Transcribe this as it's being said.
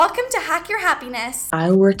Welcome to Hack Your Happiness. I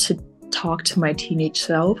were to talk to my teenage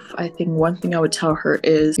self, I think one thing I would tell her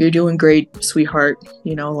is, you're doing great, sweetheart.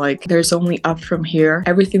 There's only up from here.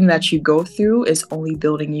 Everything that you go through is only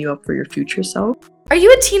building you up for your future self. Are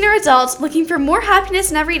you a teen or adult looking for more happiness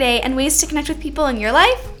in every day and ways to connect with people in your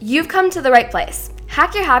life? You've come to the right place.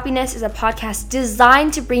 Hack Your Happiness is a podcast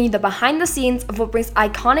designed to bring you the behind the scenes of what brings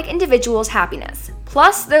iconic individuals happiness,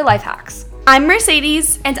 plus their life hacks. I'm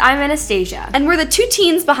Mercedes. And I'm Anastasia. And we're the two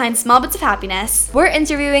teens behind Small Bits of Happiness. We're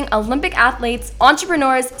interviewing Olympic athletes,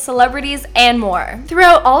 entrepreneurs, celebrities, and more.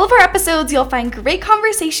 Throughout all of our episodes, you'll find great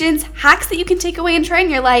conversations, hacks that you can take away and try in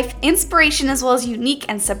your life, inspiration, as well as unique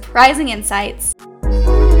and surprising insights.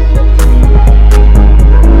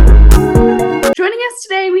 Joining us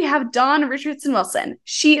today, we have Dawn Richardson Wilson.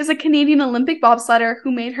 She is a Canadian Olympic bobsledder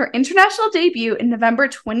who made her international debut in November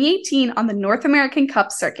 2018 on the North American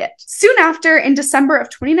Cup circuit. Soon after, in December of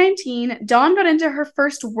 2019, Dawn got into her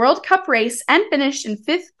first World Cup race and finished in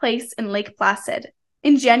 5th place in Lake Placid.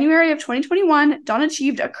 In January of 2021, Dawn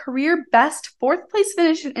achieved a career best 4th place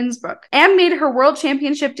finish in Innsbruck and made her World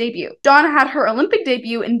Championship debut. Dawn had her Olympic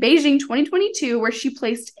debut in Beijing 2022, where she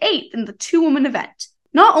placed 8th in the two-woman event.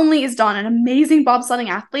 Not only is Dawn an amazing bobsledding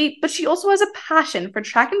athlete, but she also has a passion for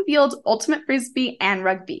track and field, ultimate frisbee, and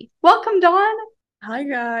rugby. Welcome, Dawn. Hi,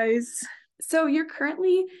 guys. So you're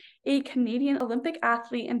currently a Canadian Olympic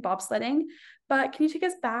athlete in bobsledding, but can you take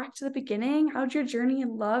us back to the beginning? How did your journey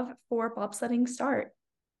and love for bobsledding start?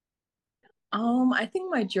 I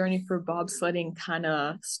think my journey for bobsledding kind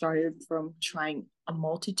of started from trying a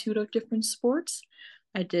multitude of different sports.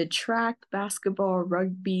 I did track, basketball,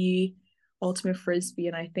 rugby, ultimate frisbee,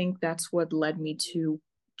 and I think that's what led me to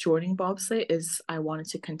joining bobsleigh. Is I wanted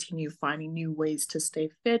to continue finding new ways to stay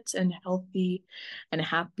fit and healthy and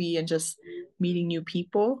happy and just meeting new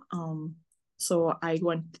people. So I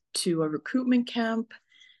went to a recruitment camp,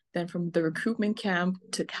 then from the recruitment camp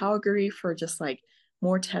to Calgary for just like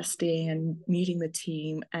more testing and meeting the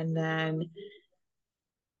team, and then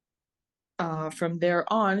from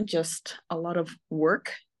there on, just a lot of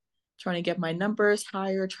work, trying to get my numbers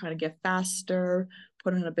higher, trying to get faster,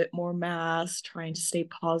 put on a bit more mass, trying to stay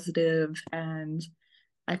positive. And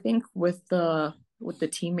I think with the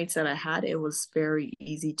teammates that I had, it was very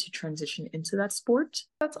easy to transition into that sport.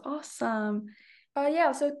 That's awesome.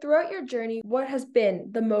 So throughout your journey, what has been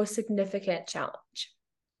the most significant challenge?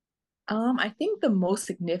 I think the most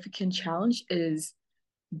significant challenge is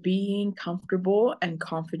being comfortable and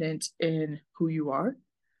confident in who you are.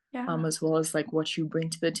 As well as like what you bring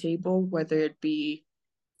to the table, whether it be,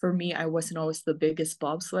 for me, I wasn't always the biggest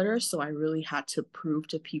bobsledder, so I really had to prove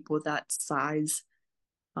to people that size,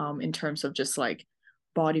 in terms of just like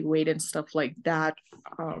body weight and stuff like that,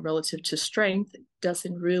 relative to strength,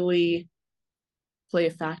 doesn't really play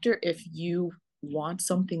a factor. If you want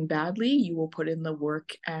something badly, you will put in the work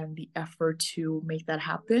and the effort to make that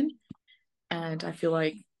happen. And I feel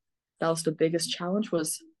like that was the biggest challenge,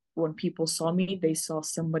 was when people saw me, they saw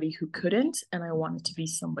somebody who couldn't, and I wanted to be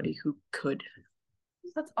somebody who could.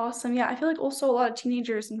 That's awesome. Yeah, I feel like also a lot of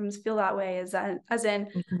teenagers sometimes feel that way, as in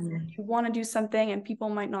you want to do something and people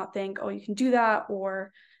might not think, oh, you can do that,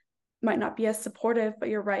 or might not be as supportive. But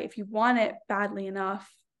you're right. If you want it badly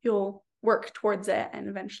enough, you'll work towards it and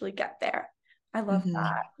eventually get there. I love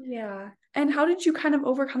that. Yeah. And how did you kind of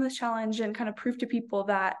overcome this challenge and kind of prove to people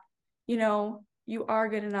that, you are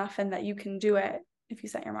good enough and that you can do it if you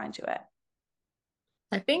set your mind to it?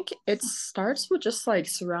 I think it starts with just like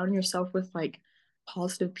surrounding yourself with like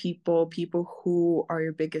positive people who are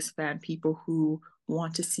your biggest fan, people who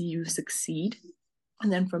want to see you succeed.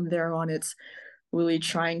 And then from there on, it's really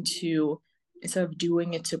trying to, instead of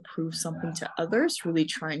doing it to prove something to others, really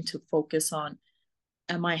trying to focus on,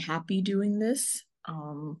 am I happy doing this?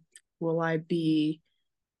 Will I be,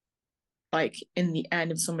 like, in the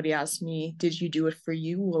end, if somebody asks me, did you do it for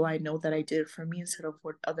you? Will I know that I did it for me instead of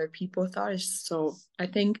what other people thought? So I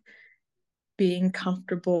think being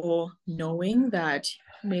comfortable knowing that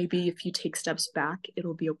maybe if you take steps back,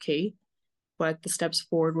 it'll be okay, but the steps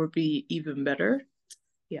forward will be even better.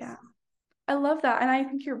 Yeah. I love that. And I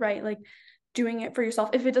think you're right. Like, doing it for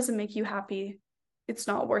yourself, if it doesn't make you happy, it's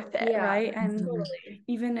not worth it, right? And totally.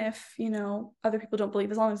 even if, other people don't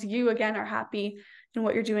believe, as long as you, again, are happy in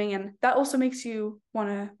what you're doing, and that also makes you want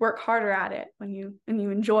to work harder at it when you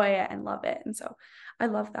enjoy it and love it. And so I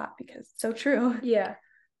love that because it's so true. Yeah.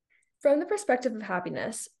 From the perspective of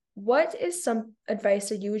happiness, what is some advice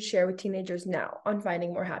that you would share with teenagers now on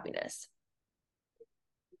finding more happiness?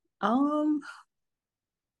 I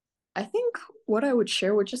think what I would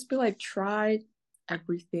share would just be like, try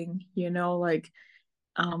everything,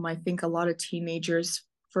 I think a lot of teenagers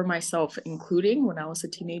for myself, including when I was a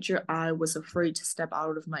teenager, I was afraid to step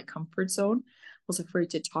out of my comfort zone. I was afraid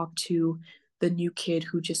to talk to the new kid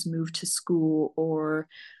who just moved to school, or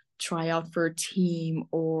try out for a team,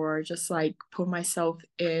 or just like put myself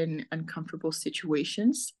in uncomfortable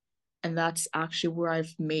situations. And that's actually where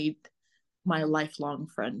I've made my lifelong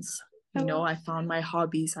friends. I found my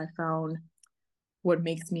hobbies, I found what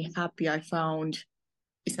makes me happy, I found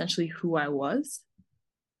essentially who I was.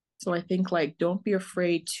 So I think like don't be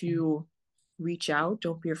afraid to reach out,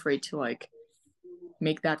 don't be afraid to like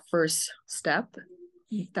make that first step,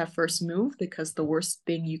 that first move, because the worst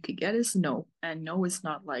thing you could get is no. And no is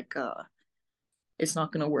not like it's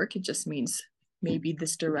not going to work. It just means maybe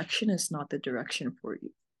this direction is not the direction for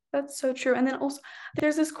you. That's so true. And then also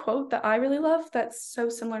there's this quote that I really love that's so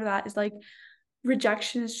similar to that, is like,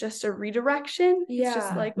 rejection is just a redirection. It's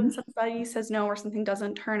just like when somebody says no or something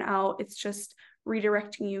doesn't turn out, it's just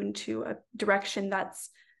redirecting you into a direction that's,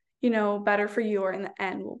 better for you, or in the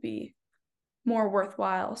end will be more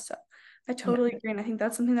worthwhile. So I totally agree. And I think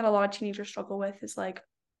that's something that a lot of teenagers struggle with, is like,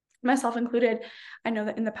 myself included. I know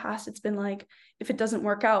that in the past it's been like, if it doesn't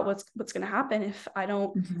work out, what's going to happen? If I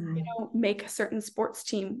don't make a certain sports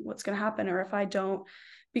team, what's going to happen? Or if I don't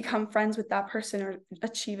become friends with that person or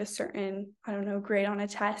achieve a certain, I don't know, grade on a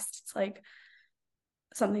test, it's like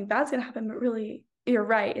something bad's going to happen. But really, you're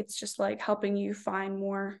right, it's just like helping you find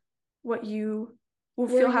more what you will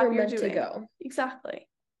feel happier doing. To go. Exactly.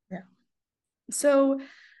 Yeah. So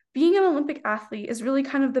being an Olympic athlete is really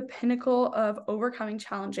kind of the pinnacle of overcoming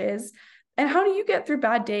challenges. And how do you get through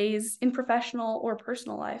bad days in professional or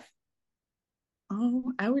personal life?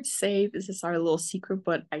 I would say this is our little secret,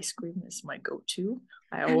 but ice cream is my go-to.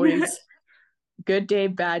 I always, good day,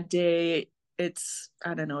 bad day,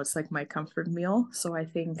 I don't know, it's like my comfort meal. So I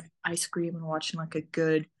think ice cream and watching like a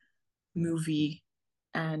good movie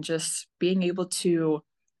and just being able to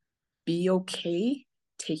be okay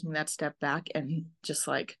taking that step back, and just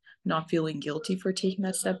like not feeling guilty for taking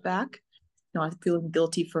that step back, not feeling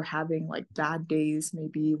guilty for having like bad days.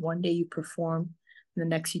 Maybe one day you perform and the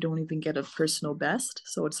next you don't even get a personal best.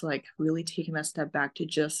 So it's like really taking that step back to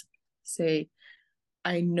just say,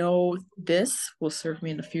 I know this will serve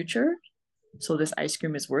me in the future, so this ice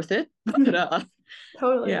cream is worth it. But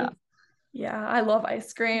Totally. yeah. Yeah, I love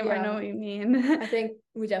ice cream. I know what you mean. I think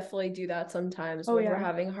we definitely do that sometimes Oh, when yeah. we're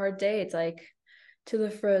having a hard day. It's like to the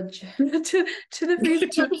fridge. to the freezer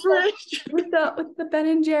To the fridge. with the Ben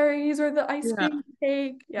and Jerry's or the ice cream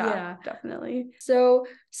cake. Yeah, definitely. So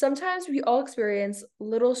sometimes we all experience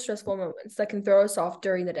little stressful moments that can throw us off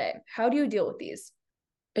during the day. How do you deal with these?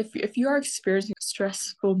 If you are experiencing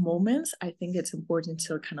stressful moments, I think it's important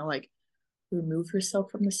to kind of like remove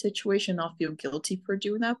yourself from the situation, not feel guilty for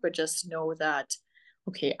doing that, but just know that,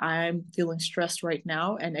 okay, I'm feeling stressed right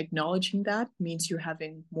now, and acknowledging that means you're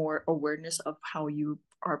having more awareness of how you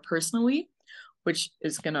are personally, which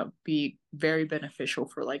is going to be very beneficial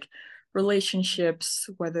for like relationships,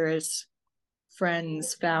 whether it's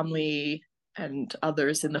friends, family, and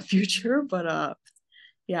others in the future. But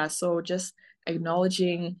yeah, so just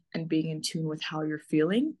acknowledging and being in tune with how you're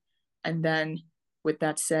feeling. And then with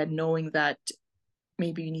that said, knowing that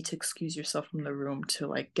maybe you need to excuse yourself from the room to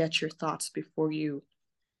like get your thoughts before you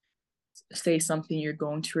say something you're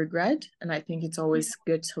going to regret. And I think it's always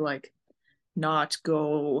good to like not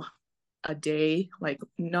go a day, like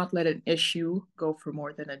not let an issue go for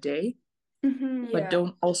more than a day. But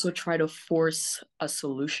don't also try to force a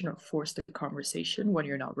solution or force the conversation when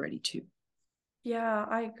you're not ready to. Yeah,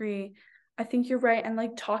 I agree. I think you're right. And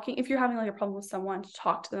like talking, if you're having like a problem with someone, to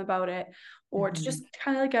talk to them about it, or to just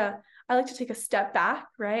kind of like I like to take a step back,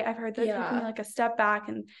 right? I've heard that taking like a step back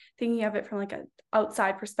and thinking of it from like an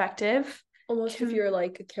outside perspective, almost if you're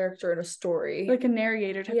like a character in a story, like a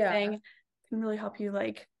narrator type thing, can really help you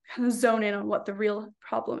like kind of zone in on what the real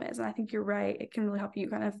problem is. And I think you're right. It can really help you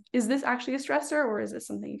kind of, is this actually a stressor, or is this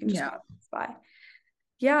something you can just kind of pass by?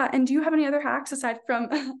 Yeah. And do you have any other hacks aside from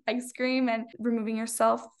ice cream and removing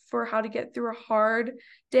yourself for how to get through a hard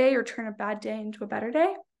day or turn a bad day into a better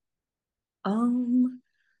day?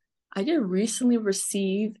 I did recently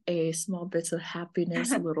receive a small bits of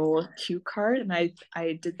happiness little cue card, and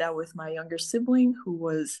I did that with my younger sibling who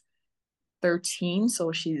was 13,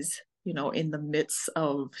 so she's in the midst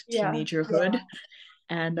of teenagerhood.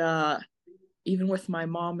 And even with my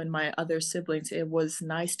mom and my other siblings, it was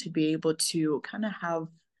nice to be able to kind of have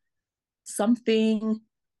something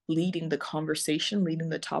leading the conversation, leading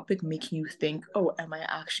the topic, making you think, oh, am I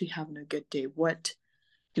actually having a good day? What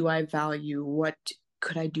do I value? What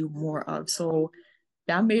could I do more of? So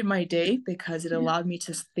that made my day, because it allowed me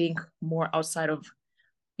to think more outside of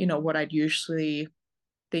what I'd usually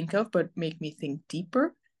think of, but make me think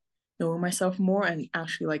deeper. knowing myself more and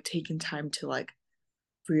actually like taking time to like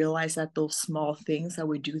realize that those small things that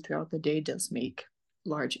we do throughout the day does make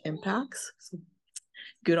large impacts. So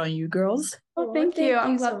good on you, girls. Well, thank you.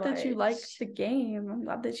 I'm glad that you liked the game. I'm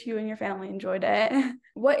glad that you and your family enjoyed it.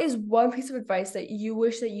 What is one piece of advice that you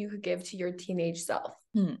wish that you could give to your teenage self?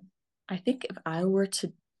 I think if I were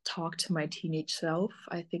to talk to my teenage self,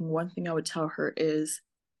 I think one thing I would tell her is,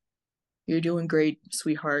 you're doing great,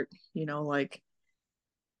 sweetheart. You know, like,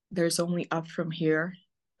 there's only up from here.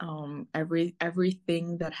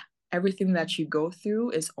 Everything that you go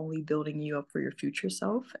through is only building you up for your future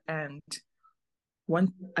self. And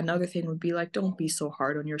another thing would be like, don't be so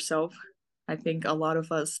hard on yourself. I think a lot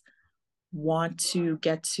of us want to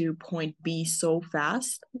get to point B so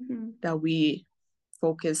fast that we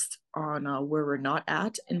focused on where we're not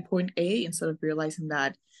at in point A, instead of realizing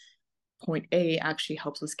that point A actually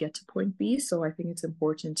helps us get to point B. So I think it's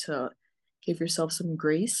important to give yourself some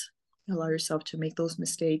grace, allow yourself to make those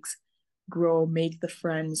mistakes, grow, make the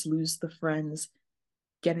friends, lose the friends,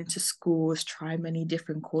 get into schools, try many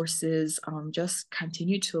different courses, just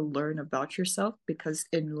continue to learn about yourself, because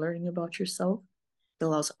in learning about yourself, it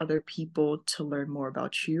allows other people to learn more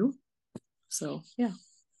about you. So yeah.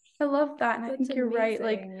 I love that. And I think you're right.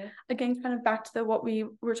 Like, again, kind of back to what we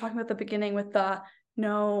were talking about at the beginning with the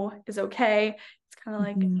no is okay. It's kind of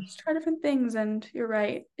like, just try different things. And you're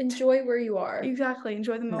right. Enjoy where you are. Exactly.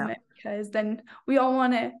 Enjoy the moment, because then we all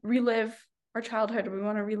want to relive our childhood. We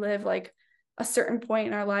want to relive like a certain point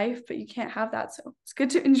in our life, but you can't have that. So it's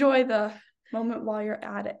good to enjoy the moment while you're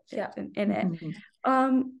at it. Yeah. In it.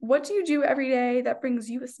 What do you do every day that brings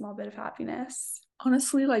you a small bit of happiness?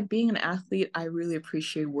 Honestly, like, being an athlete, I really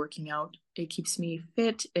appreciate working out. It keeps me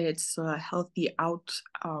fit. It's a healthy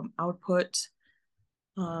output.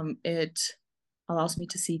 It allows me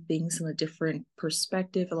to see things in a different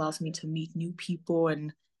perspective, allows me to meet new people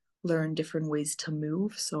and learn different ways to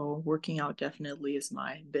move. So working out definitely is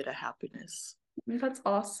my bit of happiness. That's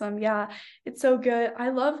awesome. Yeah, it's so good. I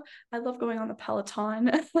love going on the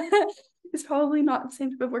Peloton. It's probably not the same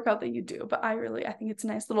type of workout that you do, but I think it's a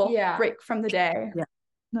nice little break from the day. Yeah,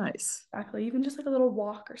 nice. Exactly. Even just like a little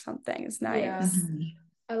walk or something is nice. Yeah.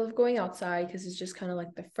 I love going outside because it's just kind of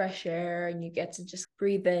like the fresh air and you get to just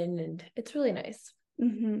breathe in, and it's really nice.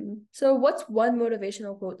 So what's one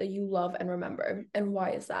motivational quote that you love and remember, and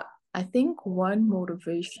why is that? I think one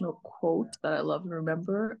motivational quote that I love and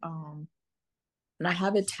remember, and I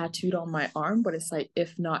have it tattooed on my arm, but it's like,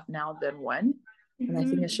 if not now, then when? And I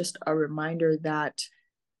think it's just a reminder that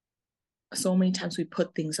so many times we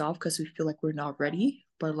put things off because we feel like we're not ready,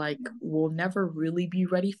 but like, we'll never really be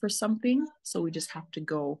ready for something. So we just have to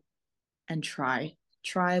go and try,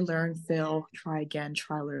 learn, fail, try again,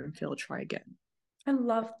 try, learn, fail, try again. I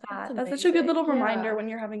love that. That's such a good little reminder when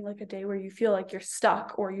you're having like a day where you feel like you're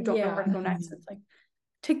stuck or you don't know where to go next. It's like,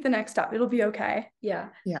 take the next step. It'll be okay. Yeah.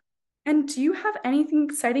 And do you have anything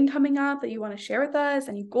exciting coming up that you want to share with us?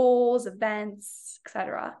 Any goals, events,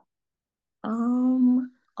 etc.? On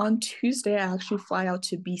Tuesday, I actually fly out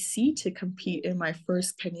to BC to compete in my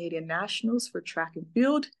first Canadian Nationals for track and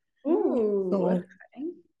field. Ooh. So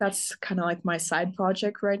that's kind of like my side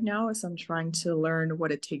project right now, is I'm trying to learn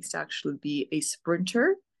what it takes to actually be a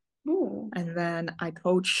sprinter. Ooh. And then I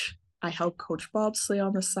help coach bobsleigh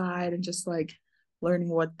on the side, and just like learning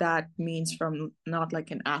what that means from not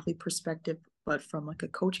like an athlete perspective, but from like a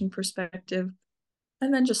coaching perspective.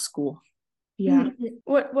 And then just school. Yeah.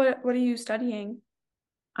 What are you studying?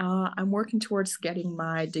 I'm working towards getting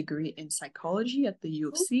my degree in psychology at the U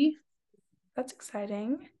of C. That's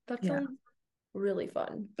exciting. That sounds really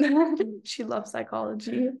fun. She loves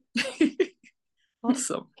psychology.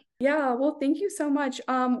 Awesome. Yeah, well, thank you so much.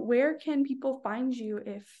 Where can people find you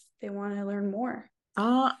if they want to learn more?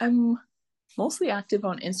 I'm mostly active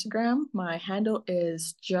on Instagram. My handle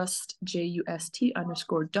is just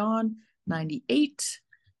just_Dawn98.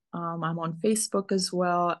 I'm on Facebook as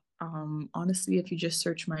well. Honestly, if you just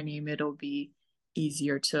search my name, it'll be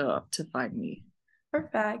easier to find me.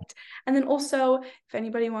 Perfect. And then also, if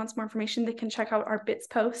anybody wants more information, they can check out our Bits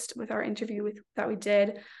post with our interview that we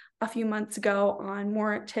did a few months ago on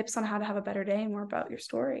more tips on how to have a better day and more about your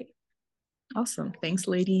story. Awesome. Thanks,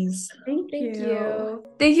 ladies. Thank you.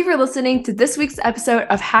 Thank you for listening to this week's episode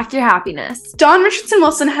of Hack Your Happiness. Dawn Richardson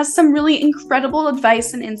Wilson has some really incredible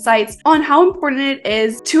advice and insights on how important it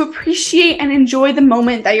is to appreciate and enjoy the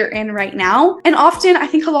moment that you're in right now. And often, I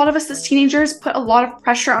think a lot of us as teenagers put a lot of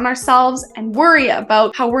pressure on ourselves and worry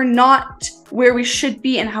about how we're not where we should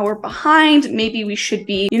be and how we're behind. Maybe we should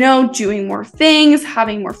be, doing more things,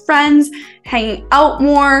 having more friends, hanging out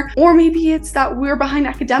more, or maybe it's that we're behind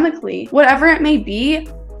academically. Whatever it may be,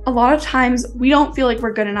 a lot of times we don't feel like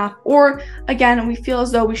we're good enough, or again, we feel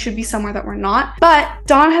as though we should be somewhere that we're not. But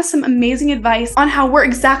Dawn has some amazing advice on how we're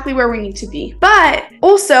exactly where we need to be, but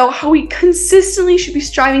also how we consistently should be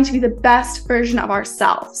striving to be the best version of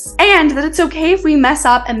ourselves, and that it's okay if we mess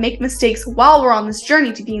up and make mistakes while we're on this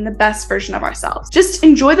journey to being the best version of ourselves. Just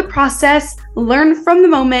enjoy the process, learn from the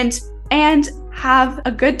moment, and have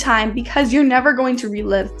a good time, because you're never going to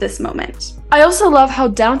relive this moment. I also love how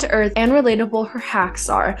down-to-earth and relatable her hacks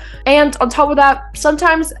are. And on top of that,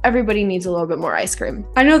 sometimes everybody needs a little bit more ice cream.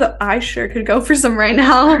 I know that I sure could go for some right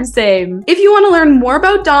now. Same. If you want to learn more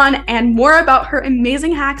about Dawn and more about her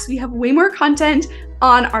amazing hacks, we have way more content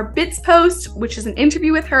on our Bits post, which is an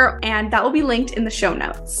interview with her, and that will be linked in the show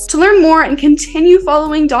notes. To learn more and continue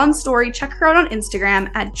following Dawn's story, check her out on Instagram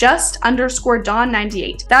at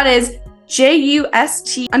just_Dawn98. That is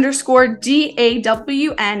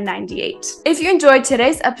JUST_DAWN98. If you enjoyed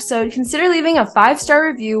today's episode, consider leaving a 5-star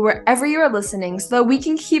review wherever you are listening so that we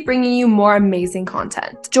can keep bringing you more amazing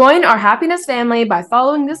content. Join our happiness family by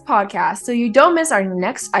following this podcast so you don't miss our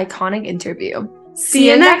next iconic interview. See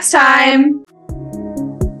you next time!